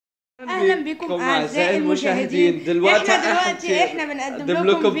اهلا بكم اعزائي المشاهدين. احنا بنقدم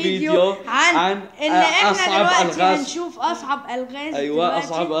لكم فيديو عن ان احنا دلوقتي هنشوف اصعب الغاز. ايوه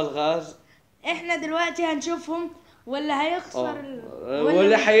اصعب الغاز. احنا دلوقتي هنشوفهم واللي هيخسر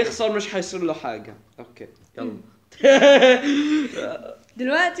واللي هيخسر مش هيصير له حاجه. اوكي يلا.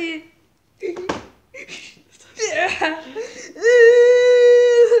 دلوقتي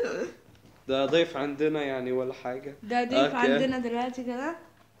ده ضيف عندنا يعني ولا حاجه. ده ضيف عندنا دلوقتي كده.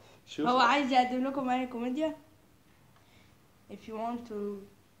 هو عايز يقدم لكم اي كوميديا. If you want to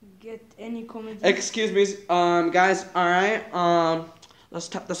get any comedy. Excuse me, guys. All right. Let's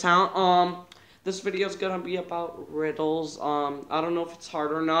tap this out. This video is gonna be about riddles. I don't know if it's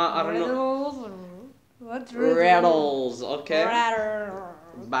hard or not. I don't know. What's riddles? Riddles. Okay.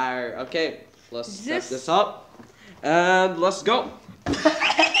 Bar. Okay. Let's set this up, and let's go.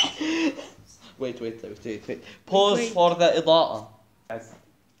 wait. Pause for the إضاءة.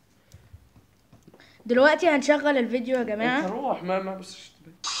 دلوقتي هنشغل الفيديو يا جماعة. انت روح ما بس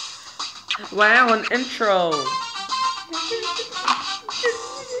واو الانترو.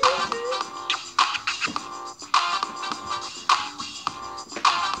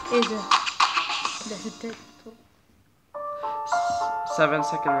 ايه ده؟ ده في التيك توك.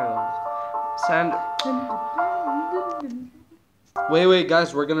 7-second riddles. Wait,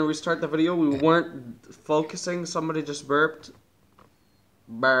 guys, we're gonna restart the video. We weren't focusing. Somebody just burped.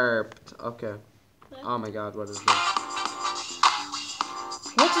 Okay. Oh my god, what is this?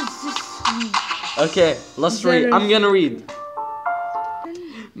 What is this? Okay, let's read. I'm gonna read.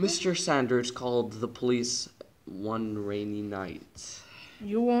 Mr. Sanders called the police one rainy night.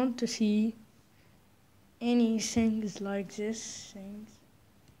 You want to see any things like this? Things?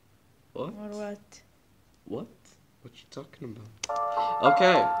 What? Or what? What? What you talking about?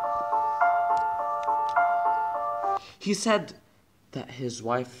 Okay. He said that his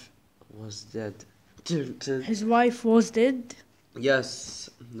wife was dead. His wife was dead? Yes,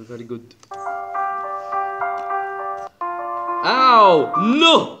 very good. Ow!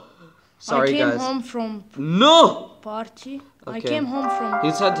 No! Sorry, guys. I came home from party. Okay. I came home from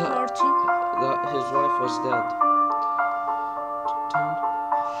he said party. That his wife was dead.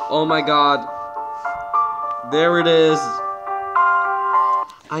 Oh my god. There it is.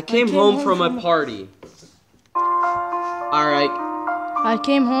 I came home from a party. Alright. I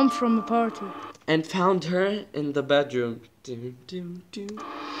came home from a party. And found her in the bedroom.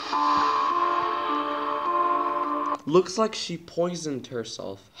 Looks like she poisoned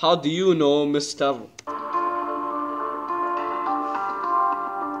herself. How do you know, mister?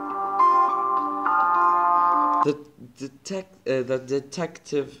 The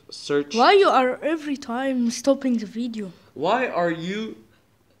detective searched. Why you are every time stopping the video? Why are you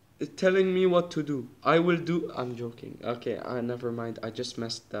telling me what to do? I will do. I'm joking. Okay, never mind. I just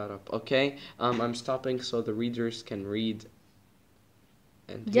messed that up. Okay, I'm stopping so the readers can read.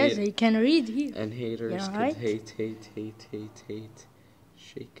 And yes, they can read here. And haters can hate.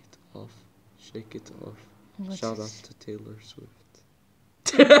 Shake it off. Shout out to Taylor Swift.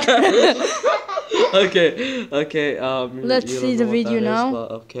 Okay. Let's see the video now.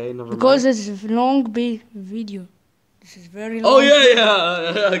 Okay, never mind. Because it's a long video. This is very long. Oh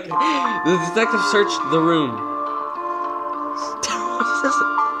yeah. Okay. The detective searched the room.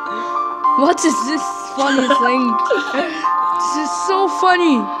 What is this funny thing? This is so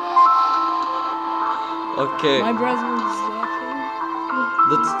funny. Okay. My brother is laughing.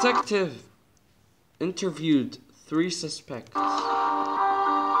 The detective interviewed 3 suspects.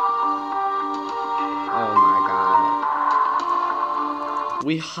 Oh my god.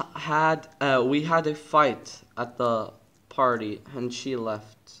 We had a fight at the party and she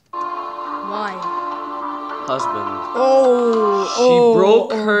left. Why? Husband. She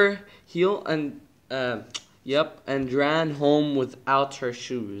broke her heel and and ran home without her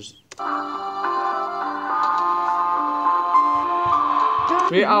shoes.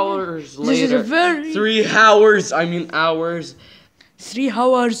 3 hours later. This is a very 3 hours. I mean hours. 3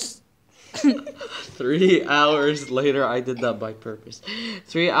 hours. 3 hours later, I did that by purpose.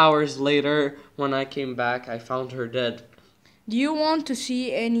 3 hours later, when I came back, I found her dead. Do you want to see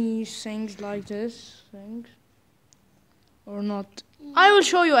any things like this? Or not? I will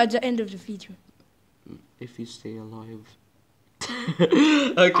show you at the end of the video. If you stay alive.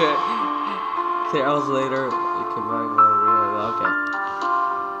 Okay. 3 hours later, I came back. Okay.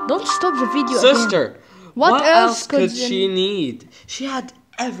 Don't stop the video Sister, again. What else could she need? She had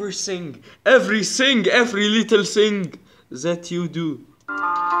every little thing that you do.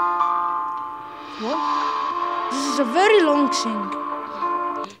 What? This is a very long thing.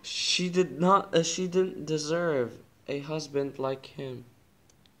 She didn't deserve a husband like him.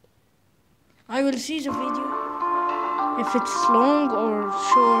 I will see the video if it's long or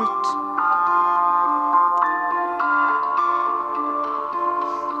short.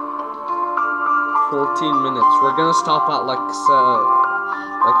 14 minutes. We're gonna stop at like 5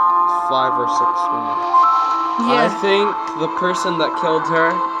 or 6 minutes. Yeah. I think the person that killed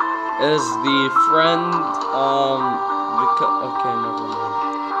her is the friend. Okay, never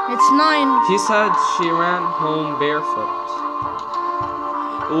mind. It's 9. He said she ran home barefoot.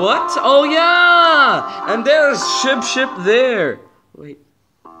 What? Oh yeah! And there's Ship there. Wait.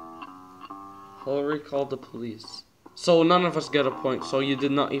 Hillary called the police. So none of us get a point, so you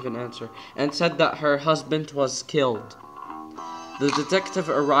did not even answer. And said that her husband was killed. The detective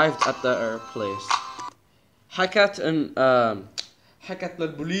arrived at the place. حكت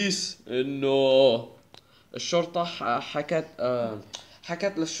للبوليس انه الشرطة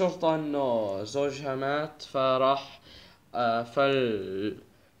حكت للشرطة انه زوجها مات فراح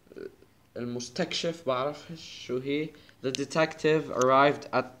المستكشف بعرف شو هي. The detective arrived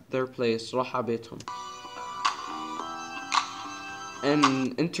at their place. راح على بيتهم.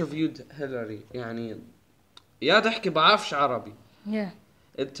 And interviewed Hillary. يعني يا ضحكي بعرفش عربي. Yeah.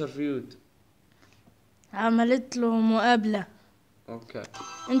 Interviewed. عملت له مقابلة. Okay.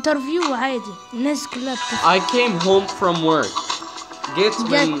 انترفيو عادي. الناس كلها I came home from work. جت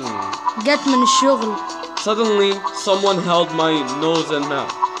من الشغل. Suddenly, someone held my nose and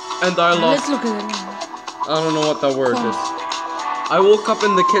mouth, and I lost. I don't know what that word is. I woke up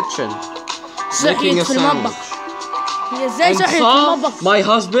in the kitchen, making a sandwich, and saw my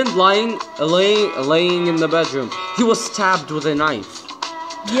husband laying in the bedroom. He was stabbed with a knife.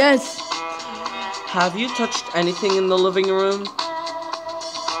 Yes. Have you touched anything in the living room?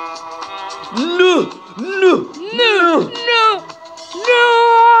 No! No! No! No! No!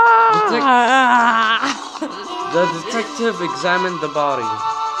 The detective examined the body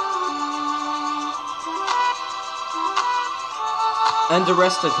and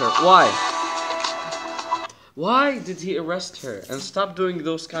arrested her. Why? Why did he arrest her? And stop doing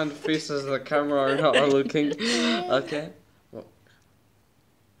those kind of faces the camera are looking. Okay. Well,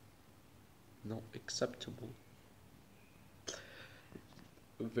 not acceptable.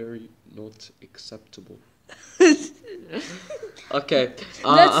 Very not acceptable. Okay.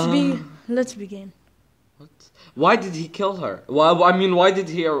 Let's begin. What? Why did he kill her? Why did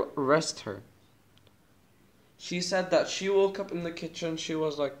he arrest her? She said that she woke up in the kitchen. She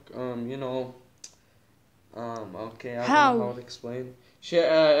was like, okay, I don't know how to explain. She,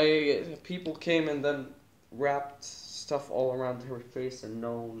 people came and then wrapped stuff all around her face and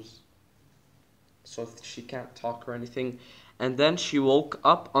nose, so she can't talk or anything. And then she woke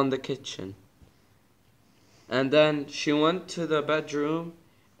up on the kitchen. And then she went to the bedroom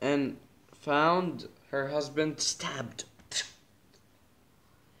and found her husband stabbed.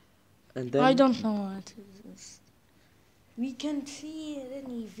 And then I don't know what is this. We can't see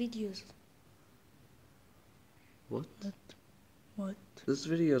any videos. What? This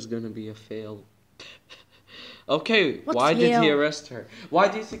video is gonna be a fail. Okay, What's why did he fail? arrest her? Why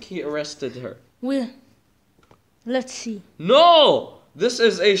do you think he arrested her? Let's see. No! This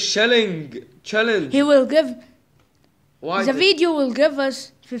is a shelling challenge. He will give... Why the video will give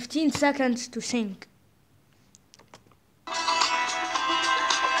us 15 seconds to think. 7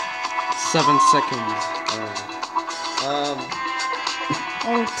 seconds.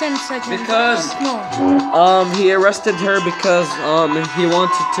 Or 10 seconds. Because no. He arrested her because he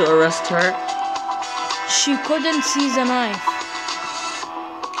wanted to arrest her. She couldn't see the knife.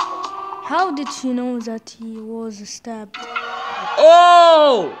 How did she know that he was stabbed?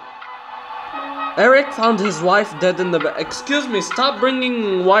 Oh! Eric found his wife dead in the bed. Excuse me, stop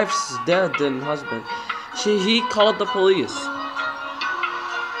bringing wives dead and husband. He called the police.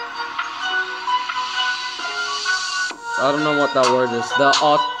 I don't know what that word is. The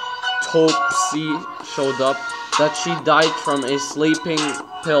autopsy showed up that she died from a sleeping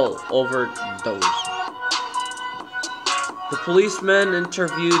pill overdose. The policeman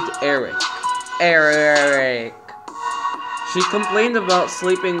interviewed Eric. She complained about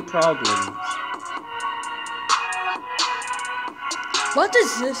sleeping problems. What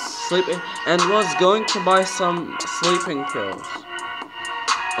is this? Sleeping, and was going to buy some sleeping pills.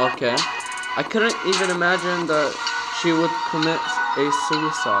 Okay. I couldn't even imagine that she would commit a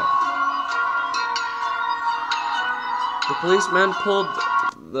suicide. The policeman pulled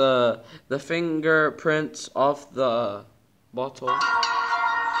the fingerprints off the bottle.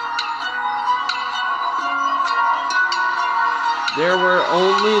 There were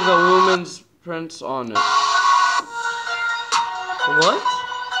only the woman's prints on it. What?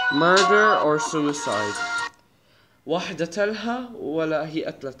 Murder or suicide? واحدة قتلها ولا هي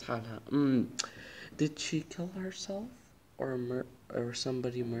قتلت حالها. Did she kill herself or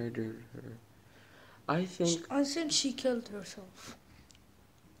somebody murdered her? I think she killed herself.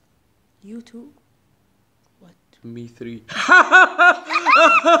 You too? What? Me 3.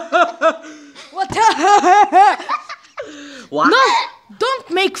 What? What? No! Don't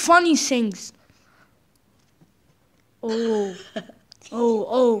make funny things. Oh.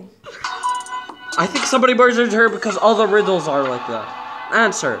 Oh. I think somebody murdered her because all the riddles are like that.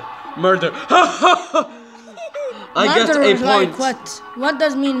 Answer. Murder. I get a point. Like what? What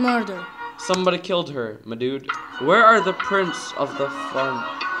does mean murder? Somebody killed her, my dude. Where are the prints of the farm?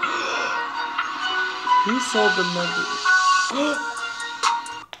 Who sold the murder?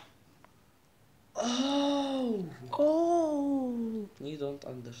 Oh. You don't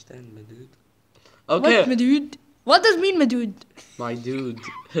understand, my dude. Okay. What, my dude? What does mean, my dude? My dude.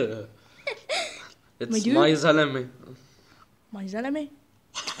 It's My dude? my zalame. My zalame?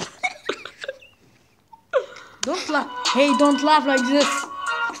 Don't laugh. Hey, don't laugh like this.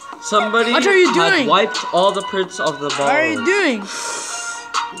 Somebody What are you had doing? wiped all the prints of the ball. What are you doing?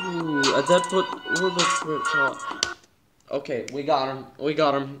 Ooh, and then put all the prints on. Okay, we got him.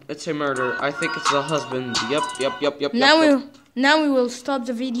 It's a murder. I think it's the husband. Yep. Now we will stop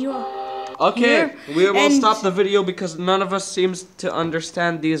the video. Okay, Here, we will stop the video because none of us seems to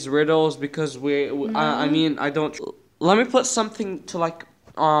understand these riddles because I mean, I don't. Let me put something to like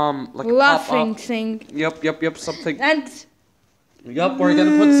laughing thing. Yep, something. And Yep, we're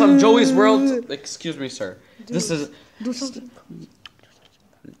gonna put some Joey's World. Excuse me, sir. This is. do something.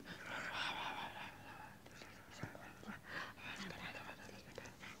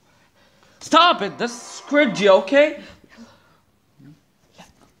 Stop it! That's squidgy, okay?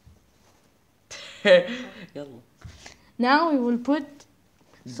 Now we will put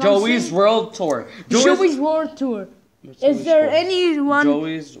Joey's World Tour. Joey's World Tour. Is there anyone?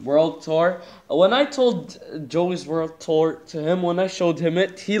 Joey's World Tour. When I told Joey's World Tour to him, when I showed him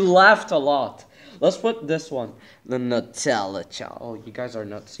it, he laughed a lot. Let's put this one. The Nutella Challenge. Oh, you guys are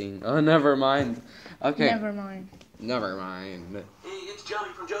not seeing. Oh, never mind. Okay. Never mind. Hey, it's Joey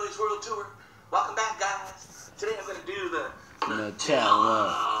from Joey's World Tour. Welcome back, guys. Today I'm going to do the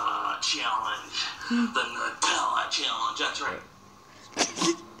Nutella Challenge. The Nutella Challenge. That's right.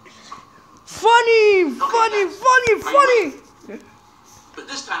 Funny. But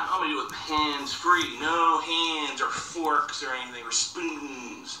this time I'm going to do it hands-free. No hands or forks or anything or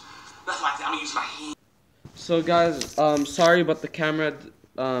spoons. Nothing like that. I'm going to use my hands. So guys, sorry but the camera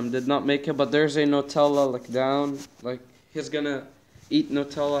did not make it, but there's a Nutella like down, like he's gonna eat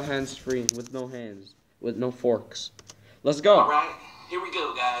Nutella hands-free with no hands, with no forks. Let's go. Alright, here we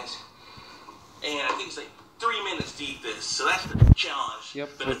go, guys. And I think it's like 3 minutes to eat this, so that's the challenge.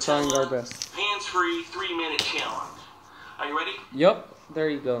 Yep, the we're trying our best. Hands-free 3-minute challenge. Are you ready? Yep, there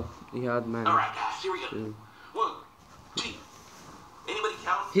you go. You had man. Alright, guys, here we go. 1, 2. Anybody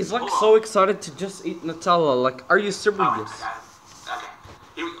count? He's like so excited to just eat Nutella. Like, are you serious? Alright, okay.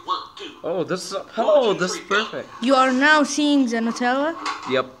 Here we go. 1, 2. Oh, this is perfect. You are now seeing the Nutella.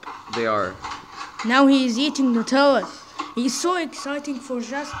 Yep, they are. Now he is eating Nutella. He's so exciting for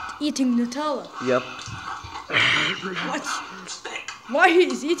just eating Nutella. Yep. What? Why he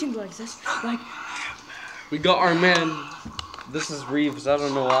is eating like this? Like. We got our man. This is Reeves. I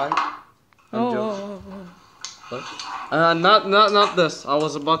don't know why. I'm joking. What? Not this. I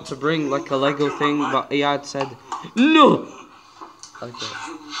was about to bring like a Lego thing, but Iyad said no. Okay.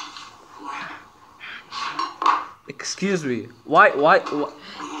 Excuse me. Why?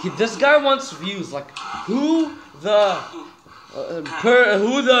 This guy wants views. Like who the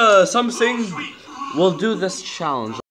something will do this challenge?